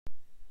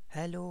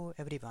Hello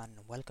everyone,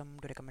 welcome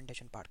to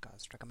Recommendation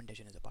Podcast.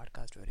 Recommendation is a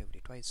podcast where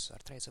every twice or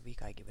thrice a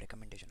week I give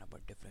recommendation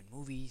about different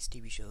movies,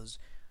 TV shows,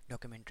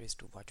 documentaries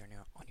to watch on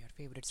your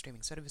favorite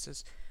streaming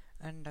services,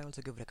 and I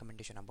also give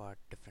recommendation about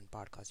different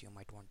podcasts you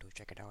might want to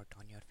check it out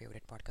on your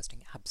favorite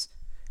podcasting apps.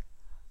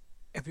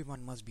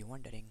 Everyone must be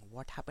wondering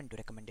what happened to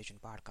Recommendation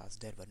Podcast.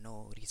 There were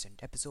no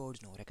recent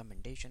episodes, no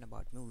recommendation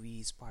about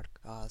movies,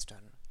 podcast,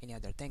 or any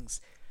other things,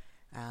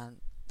 and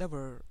there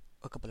were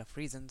a couple of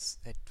reasons.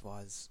 It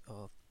was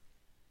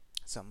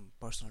some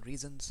personal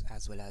reasons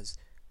as well as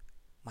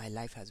my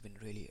life has been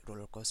really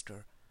roller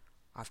coaster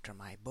after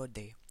my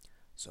birthday.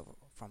 So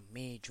from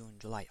May, June,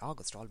 July,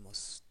 August,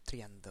 almost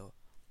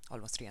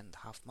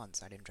 3.5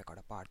 months, I didn't record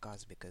a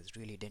podcast because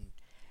really didn't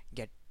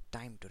get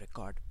time to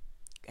record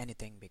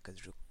anything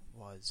because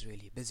was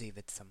really busy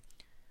with some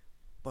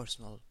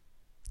personal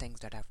things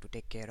that I have to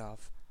take care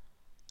of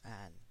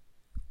and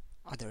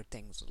other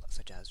things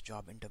such as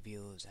job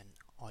interviews and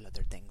all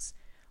other things.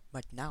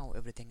 But now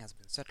everything has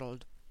been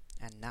settled,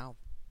 and now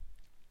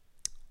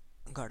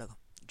got a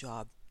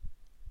job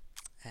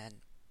and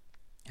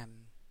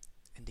am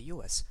in the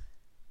US.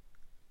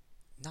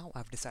 Now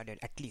I've decided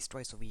at least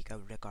twice a week I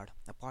will record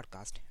a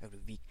podcast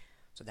every week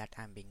so that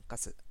I'm being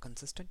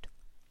consistent.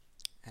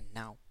 And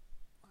now,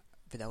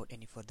 without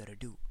any further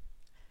ado,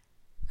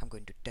 I'm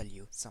going to tell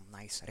you some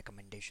nice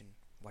recommendation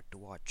what to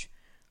watch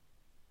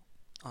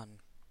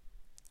on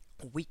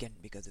weekend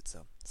because it's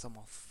a some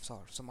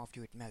of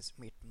you it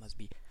must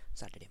be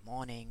Saturday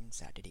morning,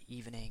 Saturday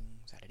evening,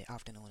 Saturday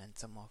afternoon, and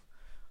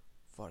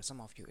for some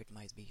of you it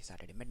might be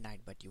Saturday midnight,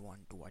 but you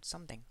want to watch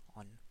something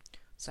on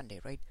Sunday,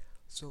 right?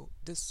 So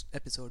this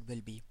episode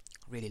will be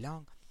really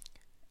long,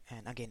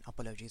 and again,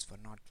 apologies for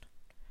not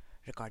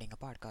recording a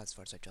podcast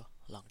for such a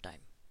long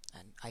time.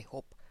 And I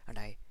hope, and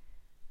I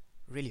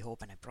really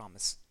hope, and I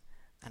promise,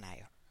 and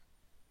I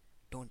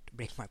don't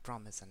break my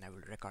promise, and I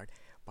will record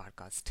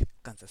podcast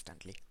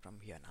consistently from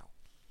here now.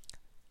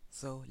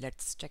 So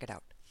let's check it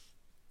out.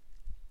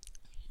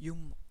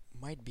 You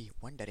might be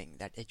wondering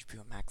that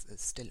HBO Max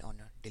is still on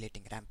a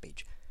deleting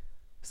rampage,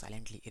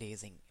 silently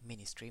erasing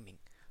mini streaming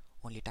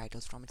only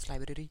titles from its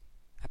library.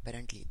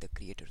 Apparently, the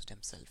creators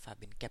themselves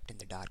have been kept in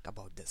the dark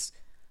about this.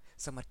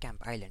 Summer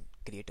Camp Island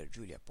creator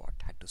Julia Pott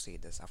had to say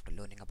this after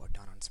learning about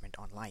the announcement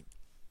online.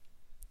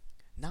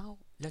 Now,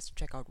 let's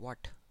check out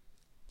what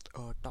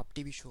top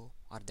TV show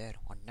are there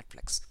on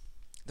Netflix.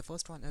 The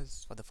first one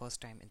is, for the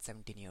first time in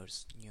 17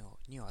 years, New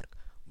York,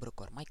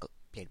 Brooke or Michael,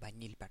 played by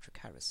Neil Patrick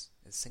Harris,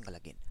 is single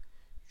again.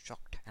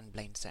 Shocked and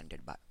blindsided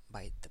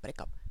by the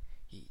breakup,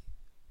 he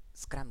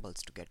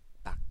scrambles to get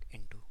back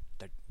into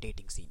the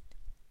dating scene.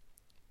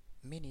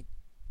 Many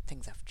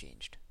things have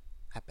changed,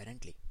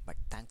 apparently, but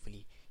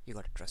thankfully he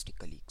got a trusty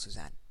colleague,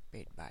 Suzanne,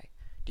 played by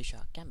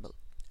Tisha Campbell,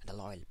 and a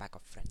loyal pack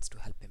of friends to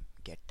help him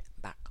get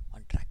back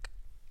on track.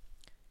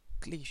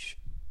 Cliche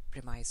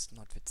premise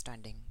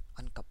notwithstanding,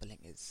 Uncoupling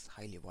is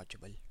highly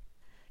watchable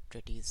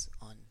treatise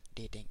on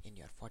dating in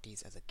your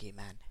 40s as a gay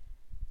man,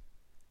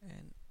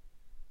 and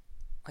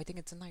I think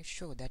it's a nice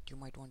show that you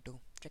might want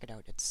to check it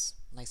out. It's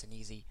nice and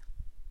easy,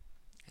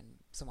 and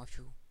some of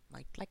you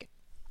might like it.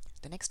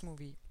 The next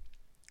movie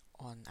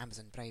on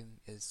Amazon Prime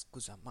is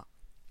Kusama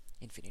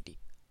Infinity.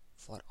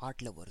 For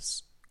art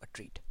lovers, a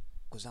treat.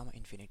 Kusama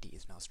Infinity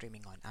is now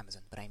streaming on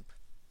Amazon Prime.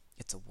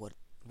 It's a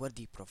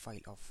worthy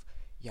profile of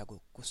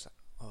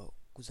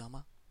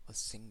Kusama, a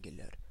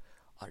singular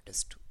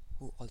artist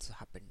who also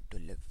happened to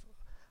live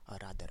a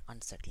rather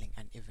unsettling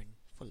and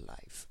eventful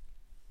life.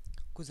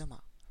 Kusama,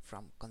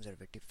 from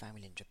conservative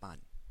family in Japan,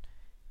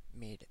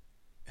 made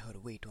her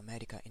way to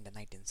America in the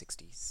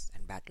 1960s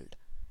and battled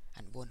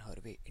and won her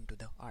way into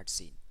the art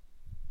scene.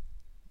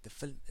 The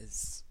film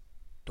is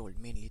told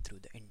mainly through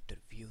the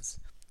interviews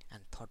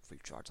and thoughtful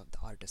shots of the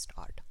artist's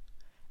art,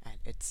 and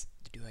it's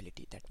the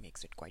duality that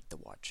makes it quite the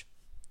watch.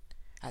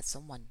 As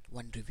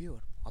one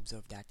reviewer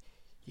observed that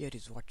here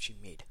is what she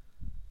made,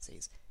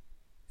 says,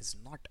 is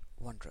not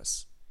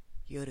wondrous.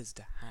 Here is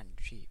the hand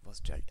she was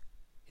dealt.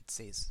 It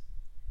says,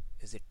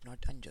 is it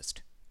not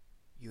unjust?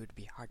 You would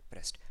be hard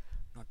pressed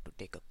not to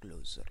take a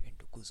closer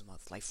into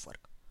Kuzma's life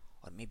work,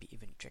 or maybe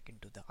even check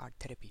into the art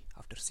therapy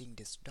after seeing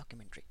this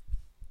documentary.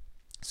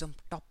 Some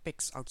top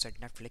picks outside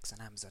Netflix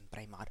and Amazon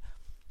Prime are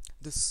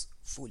This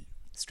Fool,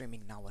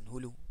 streaming now on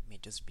Hulu, may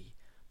just be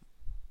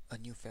a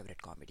new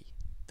favorite comedy.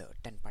 The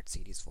 10-part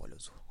series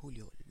follows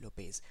Julio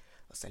Lopez,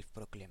 a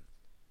self-proclaimed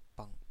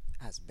punk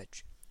ass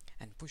bitch,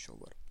 and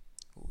pushover,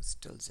 who is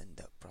still in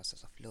the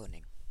process of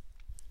learning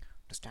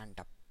to stand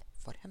up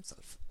for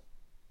himself.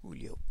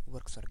 Julio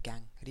works for a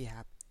gang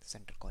rehab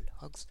center called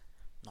Hugs,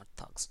 Not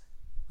Thugs,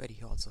 where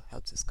he also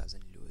helps his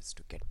cousin Louis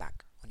to get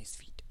back on his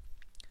feet.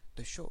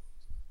 The show's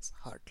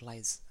heart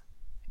lies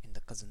in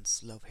the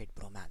cousins' love-hate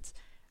bromance,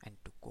 and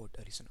to quote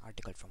a recent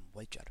article from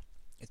Vulture,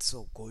 it's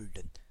so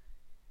golden,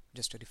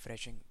 just a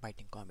refreshing,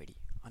 biting comedy,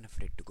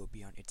 unafraid to go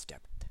beyond its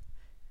depth.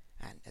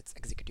 And it's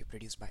executive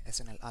produced by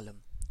SNL alum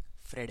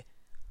Fred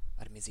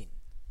Armisen.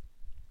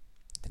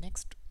 The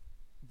next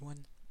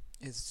one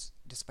is,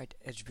 despite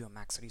HBO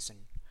Max recent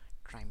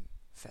crime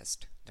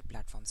Fest, the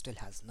platform still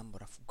has a number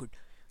of good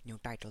new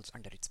titles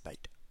under its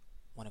belt,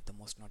 one of the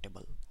most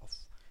notable of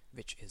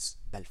which is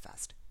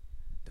Belfast.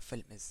 The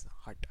film is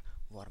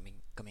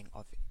heartwarming coming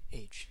of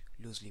age,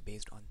 loosely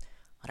based on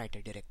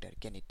writer-director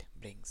Kenneth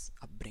Branagh's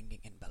upbringing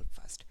in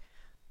Belfast,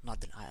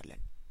 Northern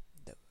Ireland.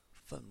 The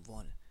film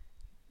won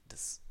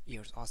this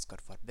year's Oscar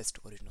for Best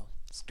Original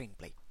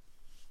Screenplay.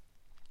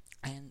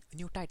 And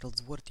new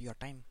titles worth your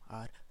time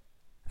are,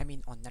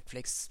 on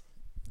Netflix,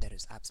 there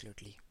is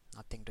absolutely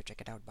nothing to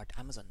check it out, but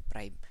Amazon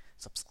Prime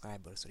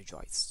subscribers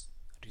rejoice.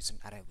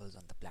 Recent arrivals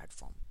on the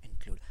platform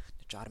include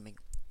the charming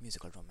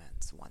musical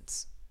romance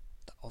Once,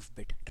 the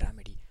offbeat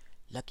dramedy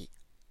Lucky,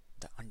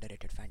 the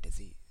underrated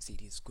fantasy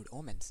series Good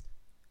Omens.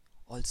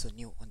 Also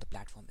new on the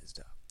platform is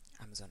the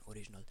Amazon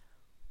original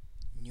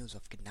News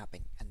of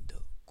Kidnapping and the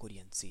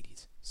Korean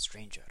series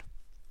Stranger.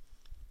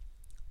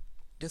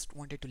 Just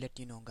wanted to let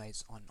you know,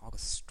 guys, on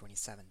August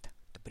 27th,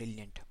 the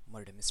brilliant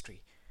murder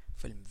mystery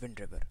film Wind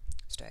River,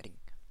 starring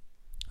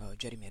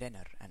Jeremy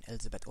Renner and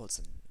Elizabeth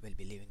Olsen, will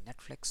be leaving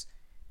Netflix,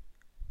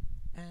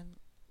 and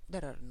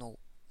there are no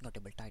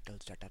notable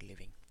titles that are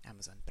leaving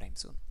Amazon Prime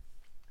soon.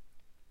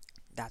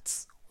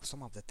 That's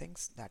some of the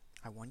things that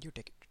I want you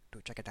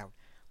to check it out,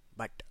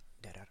 but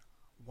there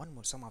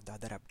are some of the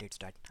other updates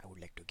that I would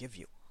like to give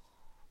you.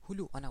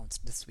 Hulu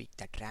announced this week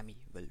that Rami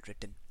will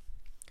return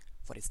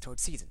for his third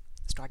season,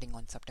 starting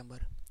on September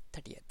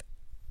 30th.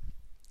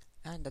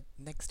 And the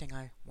next thing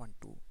I want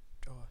to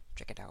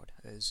check it out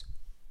is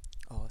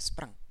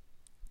Sprung.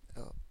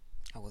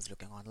 I was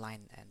looking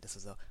online, and this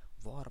is a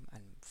warm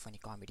and funny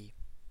comedy,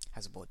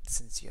 has both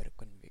sincere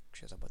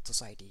convictions about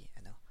society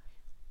and a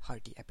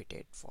hearty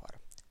appetite for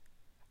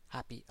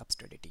happy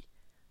absurdity,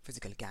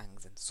 physical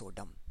gangs, and so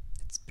dumb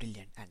it's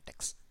brilliant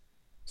antics.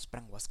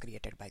 Sprung was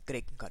created by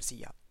Greg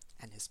Garcia,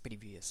 and his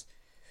previous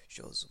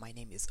shows My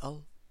Name is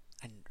Earl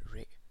and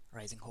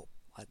Rising Hope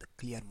are the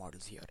clear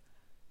models here.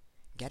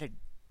 Garrett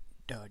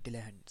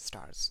Dillahunt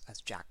stars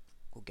as Jack,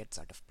 who gets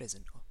out of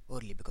prison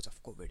early because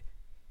of COVID.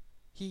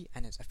 He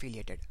and his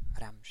affiliated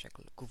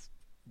ramshackle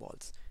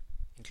goofballs,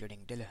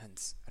 including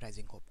Dillahunt's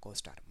Rising Hope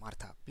co-star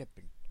Martha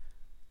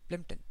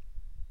Plimpton,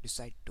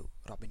 decide to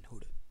Robin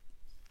Hood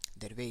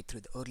their way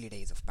through the early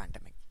days of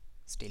pandemic,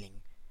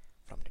 stealing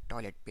from the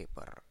toilet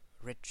paper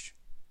rich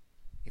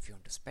if you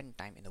want to spend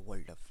time in the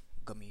world of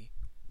gummy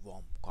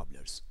worm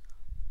cobblers.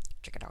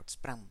 Check it out,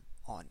 Sprung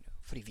on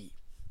Freevee.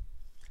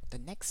 The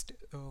next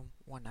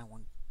one I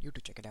want you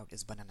to check it out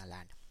is Banana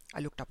Land. I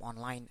looked up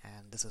online,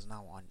 and this is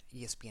now on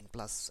ESPN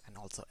Plus and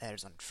also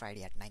airs on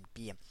Friday at 9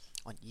 p.m.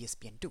 on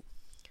ESPN2.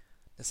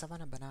 The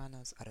Savannah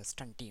Bananas are a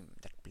stunt team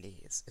that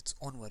plays its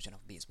own version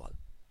of baseball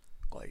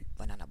called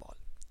Banana Ball,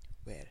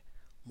 where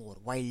more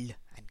wild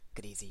and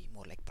crazy,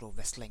 more like pro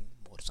wrestling,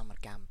 more summer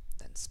camp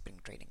than spring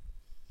training.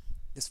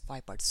 This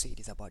 5-part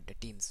series about the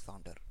team's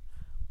founder,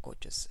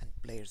 coaches, and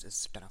players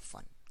is a ton of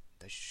fun.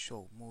 The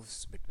show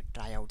moves between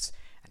tryouts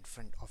and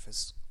front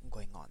office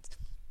going on,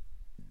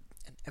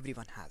 and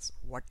everyone has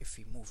what if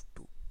we moved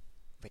to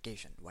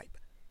vacation vibe.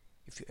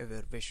 If you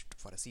ever wished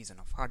for a season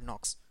of Hard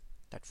Knocks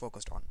that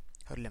focused on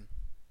Harlem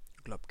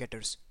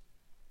Globetrotters,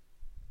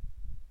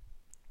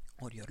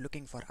 or you're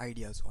looking for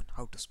ideas on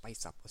how to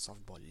spice up a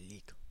softball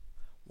league,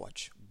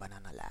 watch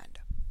Banana Land.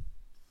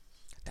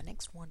 The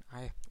next one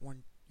I want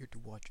you to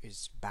watch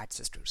is Bad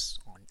Sisters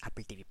on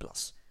Apple TV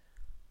Plus.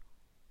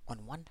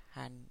 On one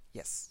hand,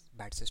 yes,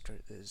 Bad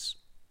Sister is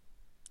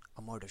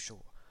a murder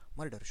show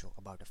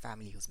about a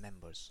family whose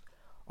members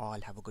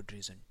all have a good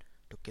reason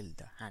to kill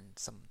the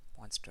handsome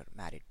monster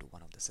married to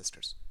one of the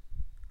sisters.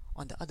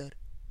 On the other,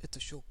 it's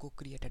a show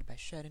co-created by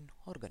Sharon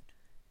Horgan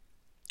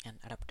and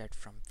adapted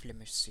from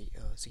Flemish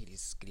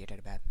series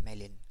created by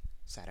Melin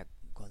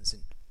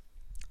Saragonzin,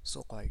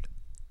 so-called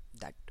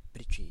That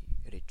Britchy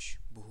Rich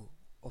Boohoo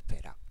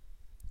Opera.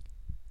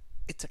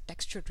 It's a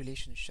textured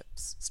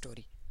relationships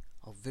story,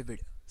 a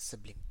vivid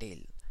sibling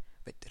tale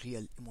with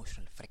real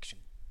emotional friction,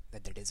 where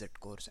the dessert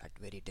course at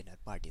very dinner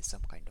party is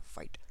some kind of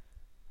fight.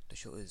 The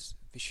show is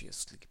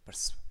viciously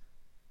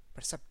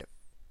perceptive,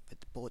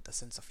 with both a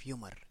sense of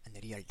humor and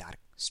a real dark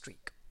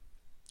streak.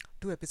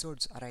 2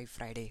 episodes arrive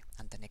Friday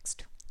and the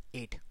next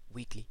 8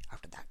 weekly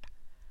after that.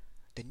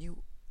 The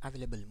new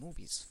available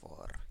movies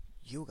for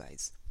you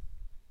guys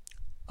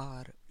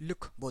are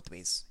Look Both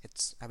Ways.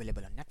 It's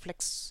available on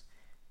Netflix.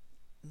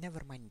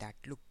 Never mind that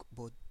Look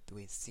Both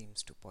Ways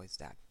seems to pose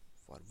that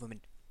for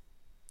women,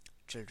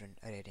 children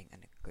rating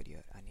and a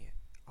career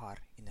are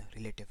in a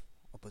relative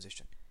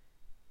opposition.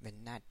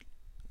 When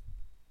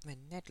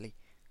Natalie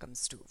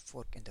comes to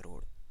fork in the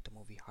road, the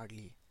movie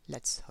hardly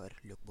lets her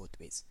look both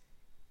ways.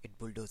 It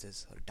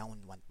bulldozes her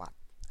down one path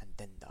and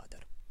then the other.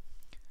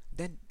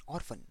 Then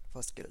Orphan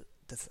First Kill.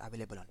 This is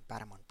available on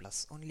Paramount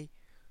Plus only,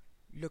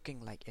 looking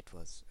like it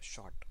was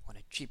shot on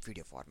a cheap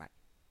video format.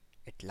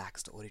 It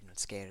lacks the original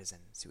scares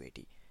and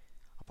suety,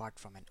 apart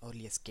from an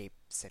early escape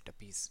set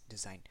piece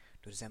designed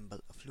to resemble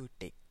a flute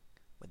take,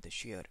 with the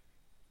sheer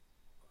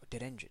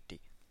derangety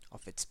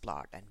of its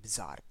plot and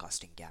bizarre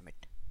casting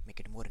gamut make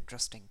it more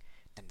interesting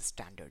than the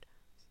standard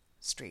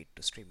straight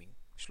to streaming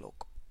slog.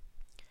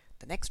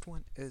 The next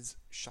one is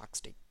Shark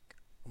Stick,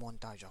 a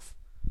montage of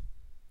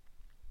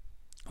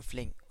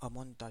a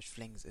montage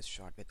flings is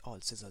shot with all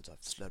sizzles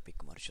of Slurpee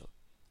commercial.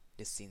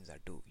 These scenes are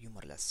too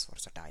humorless for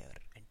satire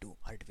and too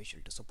artificial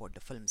to support the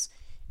film's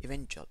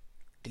eventual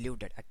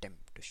deluded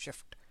attempt to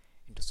shift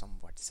into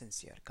somewhat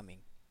sincere coming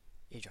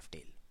age of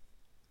tale.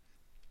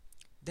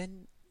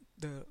 Then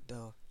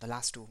the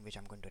last two which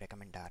I'm going to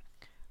recommend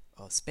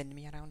are Spin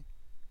Me Around.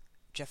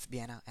 Jeff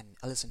Biana and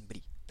Alison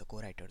Brie, the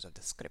co-writers of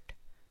the script,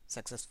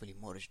 successfully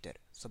merged their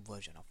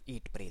subversion of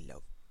Eat, Pray,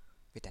 Love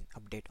with an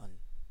update on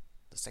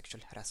the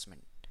sexual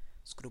harassment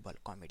screwball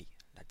comedy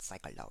that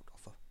cycled out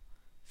of a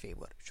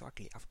favor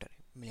shortly after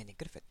Melanie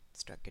Griffith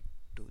struck it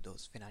to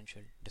those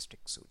financial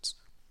district suits.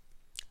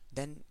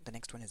 Then the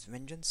next one is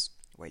Vengeance.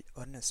 While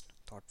earnest,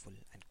 thoughtful,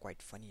 and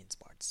quite funny in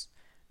spots,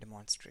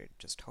 demonstrate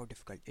just how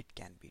difficult it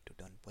can be to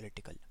turn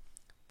political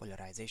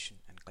polarization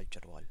and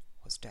culture war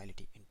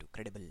hostility into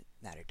credible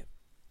narrative.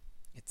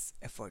 Its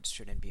efforts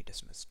shouldn't be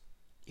dismissed,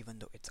 even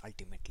though it's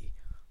ultimately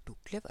too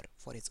clever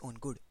for its own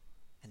good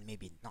and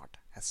maybe not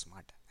as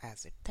smart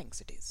as it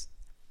thinks it is.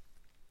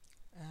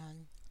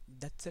 And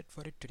that's it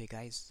for it today,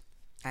 guys.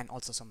 And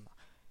also,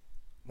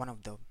 one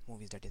of the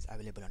movies that is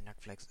available on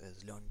Netflix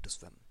is Learn to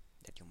Swim,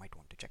 that you might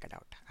want to check it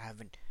out. I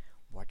haven't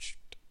watched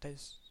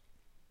this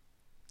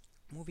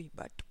movie,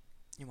 but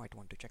you might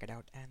want to check it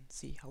out and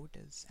see how it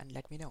is and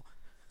let me know.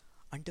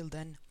 Until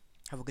then,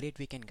 have a great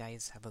weekend,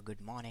 guys. Have a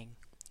good morning,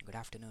 good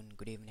afternoon,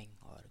 good evening,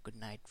 or good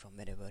night from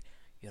wherever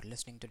you're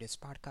listening to this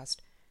podcast.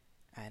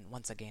 And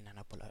once again,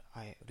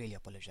 I really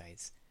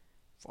apologize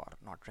for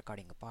not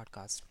recording a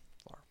podcast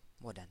for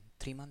more than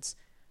 3 months,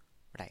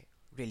 but I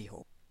really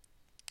hope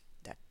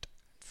that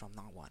from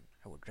now on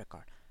I would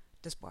record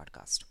this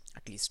podcast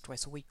at least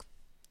twice a week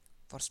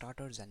for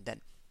starters, and then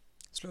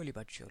slowly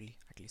but surely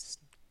at least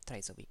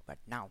thrice a week. But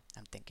now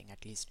I'm thinking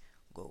at least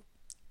go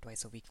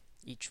twice a week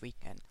each week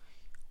and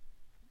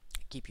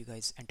keep you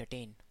guys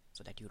entertained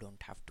so that you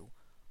don't have to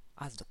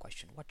ask the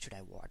question, what should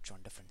I watch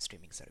on different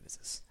streaming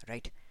services,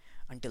 right?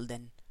 Until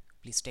then,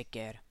 please take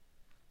care,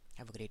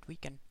 have a great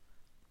weekend,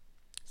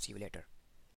 see you later.